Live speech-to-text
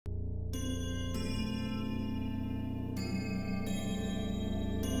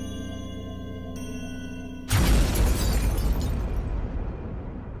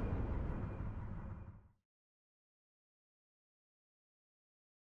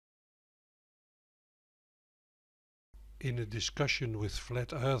In a discussion with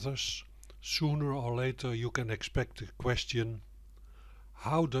flat earthers, sooner or later you can expect the question: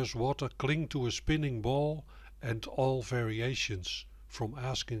 how does water cling to a spinning ball, and all variations, from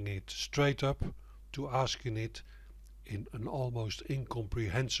asking it straight up to asking it in an almost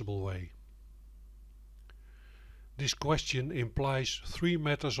incomprehensible way. This question implies three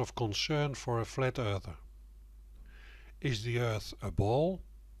matters of concern for a flat earther. Is the earth a ball?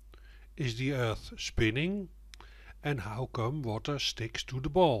 Is the earth spinning? And how come water sticks to the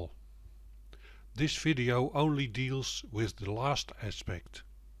ball? This video only deals with the last aspect.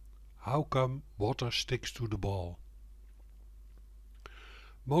 How come water sticks to the ball?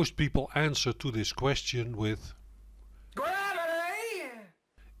 Most people answer to this question with gravity.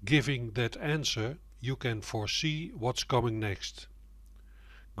 Giving that answer, you can foresee what's coming next.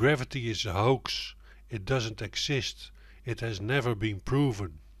 Gravity is a hoax. It doesn't exist. It has never been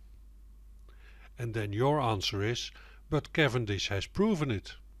proven. And then your answer is, but Cavendish has proven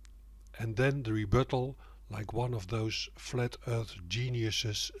it. And then the rebuttal, like one of those flat earth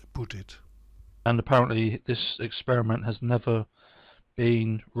geniuses put it. And apparently this experiment has never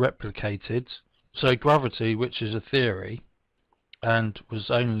been replicated. So gravity, which is a theory and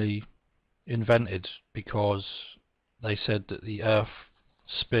was only invented because they said that the earth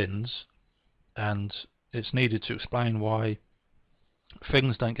spins, and it's needed to explain why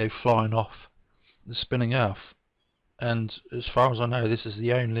things don't go flying off the spinning earth. And as far as I know, this is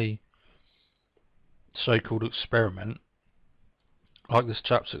the only so-called experiment, like this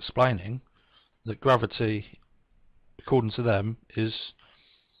chap's explaining, that gravity, according to them, is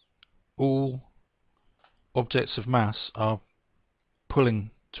all objects of mass are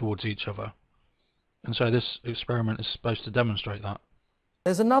pulling towards each other. And so this experiment is supposed to demonstrate that.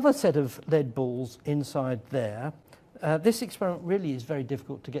 There's another set of lead balls inside there. This experiment really is very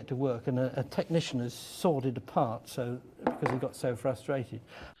difficult to get to work, and a technician has sawed it apart because he got so frustrated.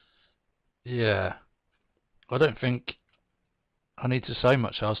 Yeah, I don't think I need to say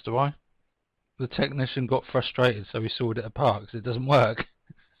much else, do I? The technician got frustrated, so he sawed it apart because it doesn't work.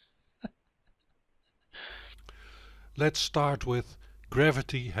 Let's start with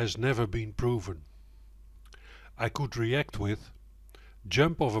gravity has never been proven. I could react with: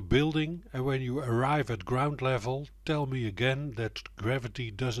 jump off a building and when you arrive at ground level tell me again that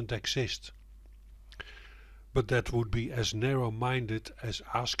gravity doesn't exist. But that would be as narrow-minded as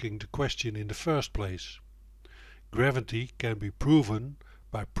asking the question in the first place. Gravity can be proven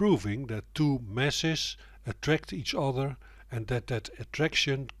by proving that two masses attract each other and that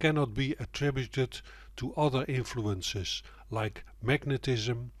attraction cannot be attributed to other influences like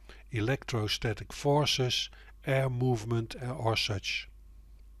magnetism, electrostatic forces, air movement or such.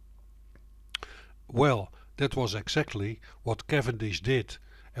 Well, that was exactly what Cavendish did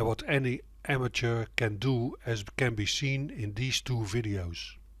and what any amateur can do, as can be seen in these two videos.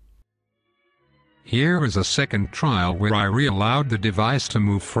 Here is a second trial where I allowed the device to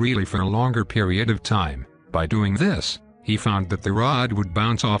move freely for a longer period of time. By doing this, he found that the rod would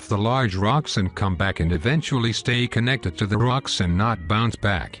bounce off the large rocks and come back and eventually stay connected to the rocks and not bounce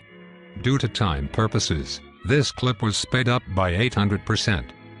back. Due to time purposes, this clip was sped up by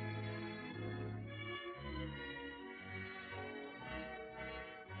 800%.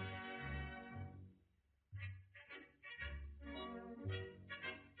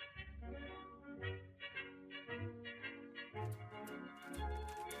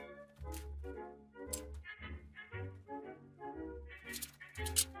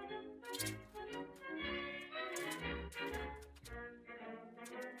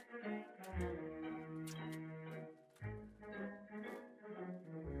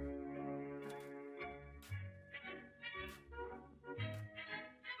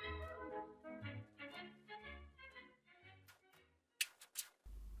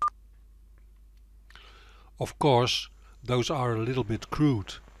 Of course, those are a little bit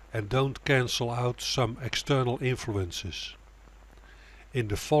crude and don't cancel out some external influences. In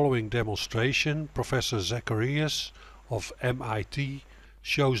the following demonstration, Professor Zacharias of MIT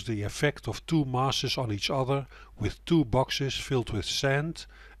shows the effect of two masses on each other with two boxes filled with sand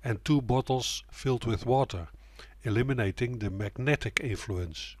and two bottles filled with water, eliminating the magnetic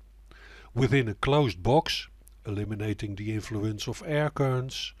influence. Within a closed box, eliminating the influence of air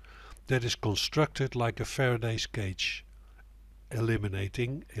currents, that is constructed like a Faraday's cage,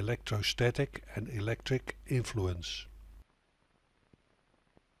 eliminating electrostatic and electric influence.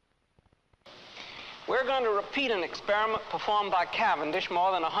 We're going to repeat an experiment performed by Cavendish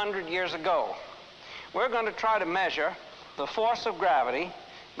more than 100 years ago. We're going to try to measure the force of gravity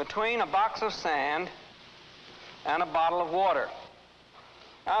between a box of sand and a bottle of water.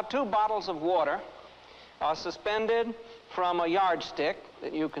 Our two bottles of water are suspended from a yardstick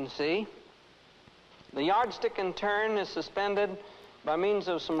that you can see. The yardstick in turn is suspended by means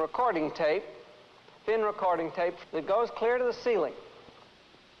of some recording tape, thin recording tape that goes clear to the ceiling.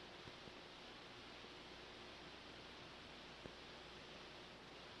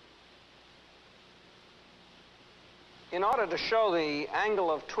 In order to show the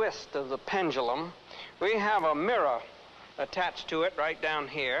angle of twist of the pendulum, we have a mirror attached to it right down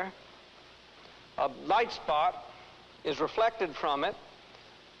here. A light spot is reflected from it,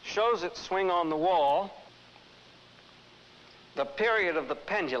 shows its swing on the wall. The period of the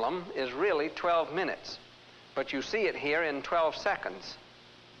pendulum is really 12 minutes, but you see it here in 12 seconds,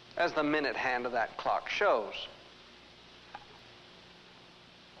 as the minute hand of that clock shows.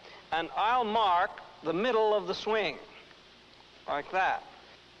 And I'll mark the middle of the swing, like that.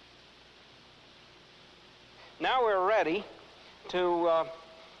 Now we're ready to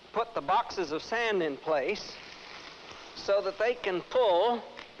put the boxes of sand in place so that they can pull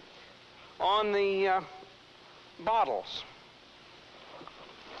on the bottles.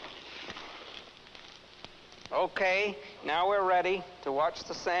 Okay, now we're ready to watch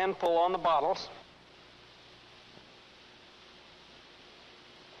the sand pull on the bottles.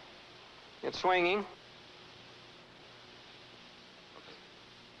 It's swinging.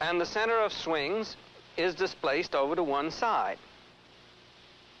 And the center of swings is displaced over to one side.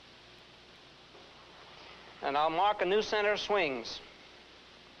 And I'll mark a new center of swings.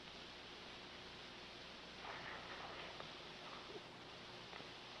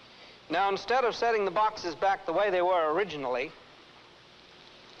 Now, instead of setting the boxes back the way they were originally,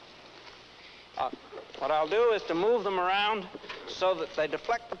 what I'll do is to move them around so that they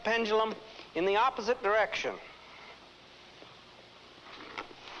deflect the pendulum in the opposite direction.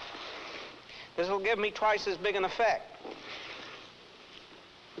 This will give me twice as big an effect.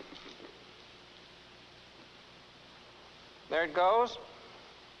 There it goes.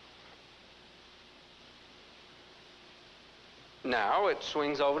 Now it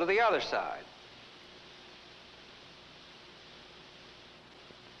swings over to the other side.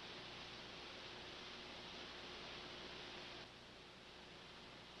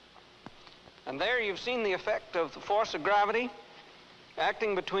 And there you've seen the effect of the force of gravity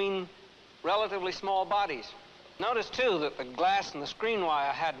acting between relatively small bodies. Notice, too, that the glass and the screen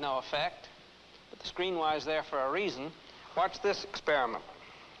wire had no effect, but the screen wire is there for a reason. Watch this experiment.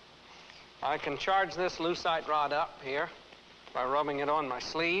 I can charge this lucite rod up here by rubbing it on my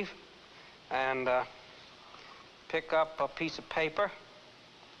sleeve and pick up a piece of paper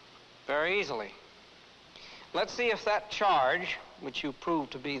very easily. Let's see if that charge, which you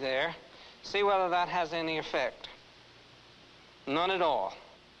proved to be there, see whether that has any effect. None at all.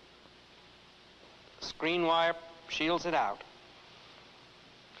 Screen wire shields it out.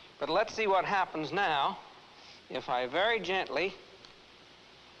 But let's see what happens now if I very gently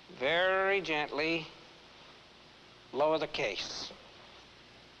lower the case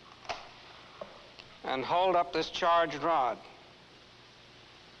and hold up this charged rod.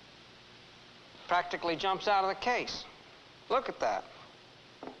 Practically jumps out of the case. Look at that.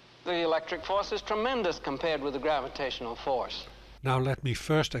 The electric force is tremendous compared with the gravitational force. Now let me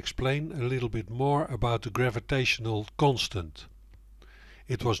first explain a little bit more about the gravitational constant.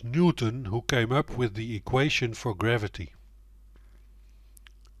 It was Newton who came up with the equation for gravity.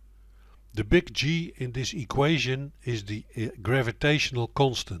 The big G in this equation is the gravitational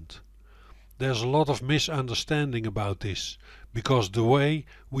constant. There's a lot of misunderstanding about this, because the way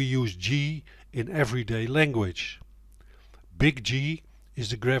we use G in everyday language. Big G is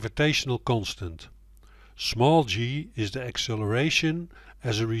the gravitational constant. Small g is the acceleration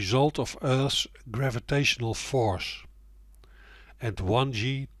as a result of Earth's gravitational force. And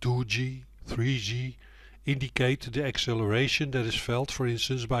 1g, 2g, 3g indicate the acceleration that is felt, for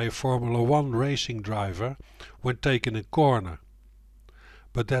instance, by a Formula 1 racing driver when taking a corner,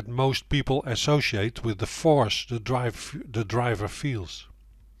 but that most people associate with the force the driver feels.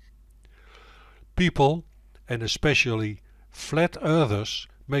 People, and especially flat earthers,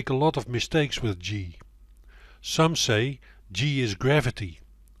 make a lot of mistakes with g. Some say g is gravity.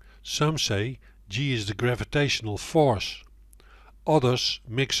 Some say g is the gravitational force. Others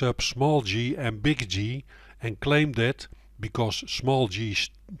mix up small g and big G and claim that because small g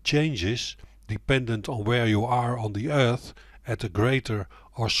changes dependent on where you are on the Earth at a greater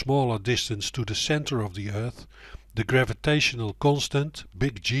or smaller distance to the center of the Earth, the gravitational constant,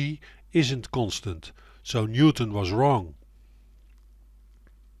 big G, isn't constant, so Newton was wrong.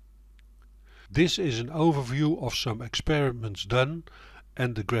 This is an overview of some experiments done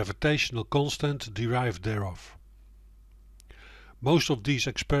and the gravitational constant derived thereof. Most of these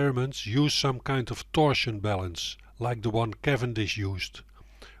experiments use some kind of torsion balance, like the one Cavendish used,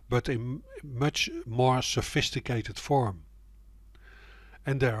 but in much more sophisticated form.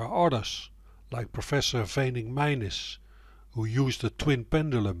 And there are others, like Professor Vening-Meinis, who used a twin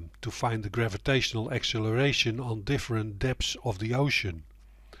pendulum to find the gravitational acceleration on different depths of the ocean.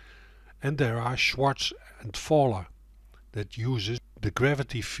 And there are Schwarz and Fowler, that uses the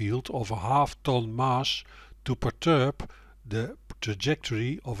gravity field of a half-ton mass to perturb the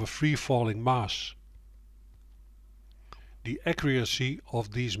trajectory of a free-falling mass. The accuracy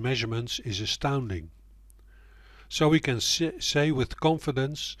of these measurements is astounding. So we can say with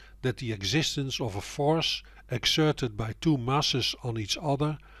confidence that the existence of a force exerted by two masses on each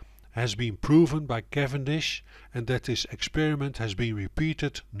other has been proven by Cavendish, and that this experiment has been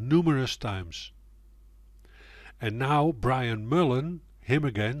repeated numerous times. And now Brian Mullin, him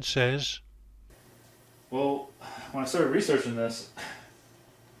again, says, well, when I started researching this,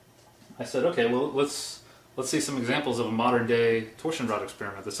 I said, okay, well, let's see some examples of a modern day torsion rod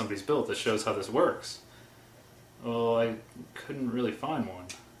experiment that somebody's built that shows how this works. Well, I couldn't really find one.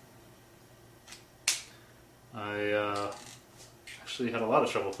 I actually had a lot of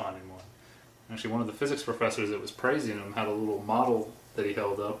trouble finding one. Actually, one of the physics professors that was praising him had a little model that he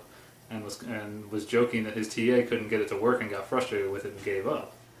held up and was joking that his TA couldn't get it to work and got frustrated with it and gave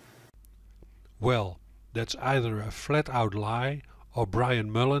up. Well, that's either a flat out lie or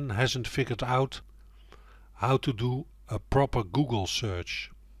Brian Mullin hasn't figured out how to do a proper Google search.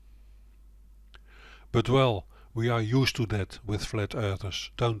 But well, we are used to that with flat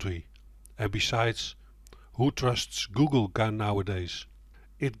earthers, don't we? And besides, who trusts Google nowadays?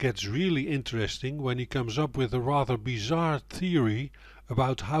 It gets really interesting when he comes up with a rather bizarre theory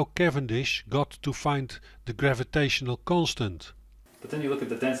about how Cavendish got to find the gravitational constant. But then you look at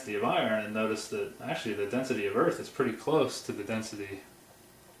the density of iron and notice that actually the density of Earth is pretty close to the density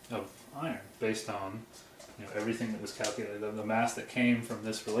of iron based on everything that was calculated, the mass that came from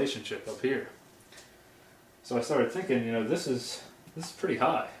this relationship up here. So I started thinking, this is pretty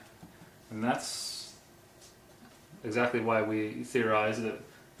high, and that's exactly why we theorize that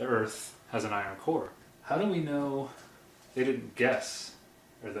the Earth has an iron core. How do we know they didn't guess,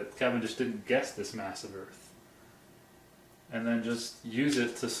 or that Cavendish didn't guess this mass of Earth, and then just use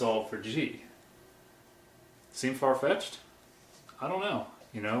it to solve for G? Seem far-fetched? I don't know.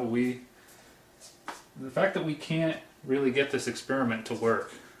 The fact that we can't really get this experiment to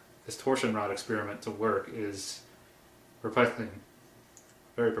work, this torsion rod experiment to work, is perplexing.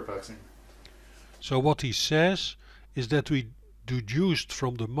 Very perplexing. So what he says is that we deduced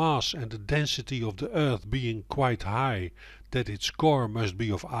from the mass and the density of the Earth being quite high that its core must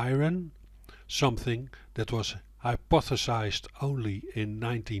be of iron, something that was hypothesized only in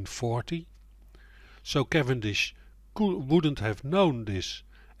 1940. So Cavendish wouldn't have known this,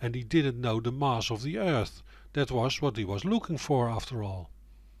 and he didn't know the mass of the Earth. That was what he was looking for after all.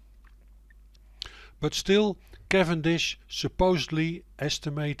 But still, Cavendish supposedly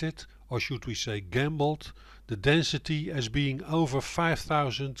estimated, or should we say gambled, the density as being over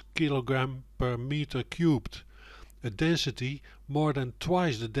 5,000 kg per meter cubed, a density more than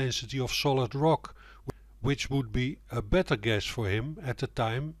twice the density of solid rock, which would be a better guess for him at the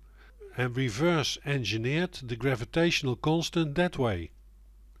time, and reverse engineered the gravitational constant that way.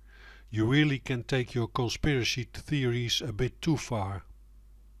 You really can take your conspiracy theories a bit too far.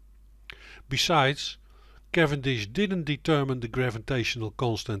 Besides, Cavendish didn't determine the gravitational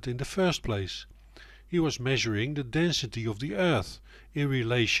constant in the first place. He was measuring the density of the Earth in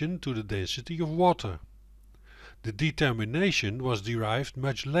relation to the density of water. The determination was derived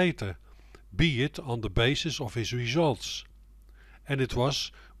much later, be it on the basis of his results, and it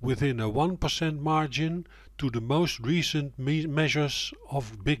was within a 1% margin to the most recent measures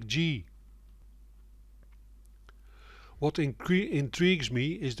of Big G. What intrigues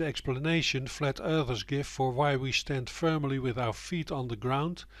me is the explanation flat earthers give for why we stand firmly with our feet on the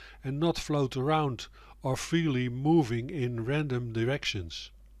ground and not float around or freely moving in random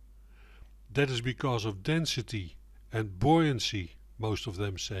directions. That is because of density and buoyancy, most of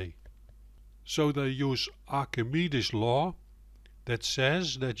them say. So they use Archimedes' law that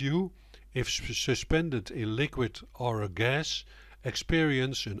says that you, if suspended in liquid or a gas,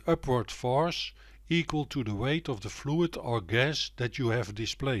 experience an upward force equal to the weight of the fluid or gas that you have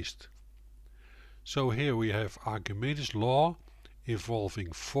displaced. So here we have Archimedes' law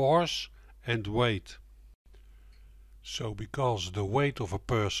involving force and weight. So because the weight of a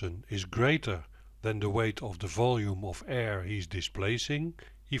person is greater than the weight of the volume of air he is displacing,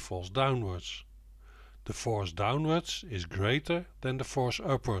 he falls downwards. The force downwards is greater than the force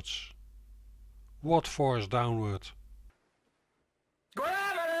upwards. What force downward?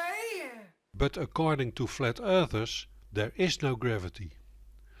 Gravity! But according to flat earthers, there is no gravity.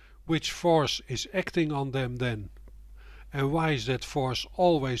 Which force is acting on them then? And why is that force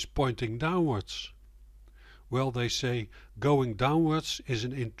always pointing downwards? Well, they say going downwards is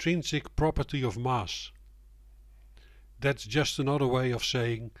an intrinsic property of mass. That's just another way of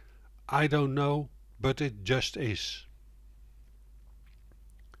saying, I don't know, but it just is.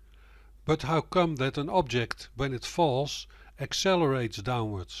 But how come that an object, when it falls, accelerates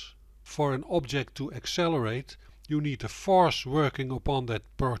downwards? For an object to accelerate, you need a force working upon that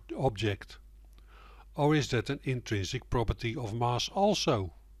object. Or is that an intrinsic property of mass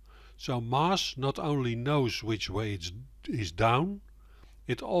also? So mass not only knows which way it is down,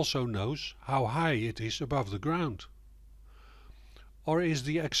 it also knows how high it is above the ground. Or is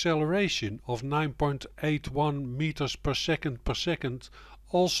the acceleration of 9.81 meters per second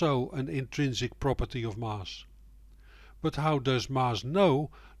also an intrinsic property of mass? But how does mass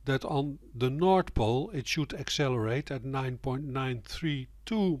know that on the North Pole it should accelerate at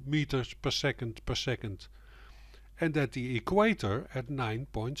 9.932 meters per second, and at the equator at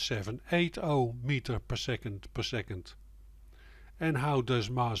 9.780 meters per second? And how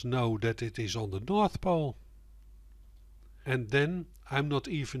does mass know that it is on the North Pole? And then I'm not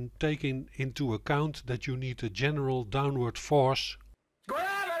even taking into account that you need a general downward force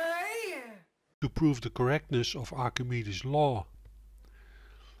to prove the correctness of Archimedes' law.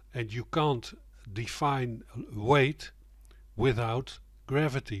 And you can't define weight without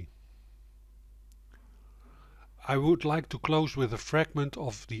gravity. I would like to close with a fragment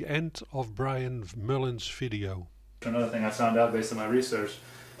of the end of Brian Mullin's video. Another thing I found out based on my research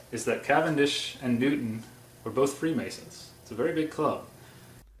is that Cavendish and Newton were both Freemasons. It's a very big club.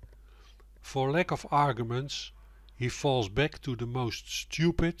 For lack of arguments, he falls back to the most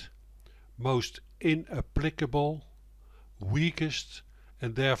stupid, most inapplicable, weakest,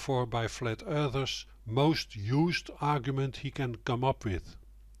 and therefore by flat earthers most used argument he can come up with.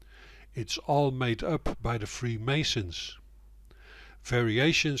 It's all made up by the Freemasons.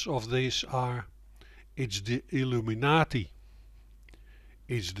 Variations of this are: it's the Illuminati,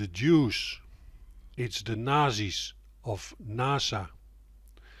 it's the Jews, it's the Nazis of NASA,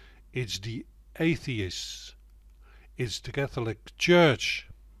 it's the atheists, it's the Catholic Church,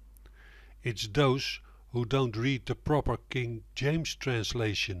 it's those who don't read the proper King James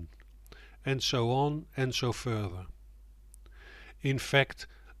translation, and so on and so further. In fact,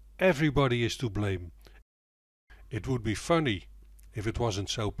 everybody is to blame. It would be funny if it wasn't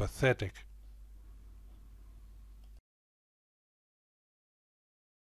so pathetic.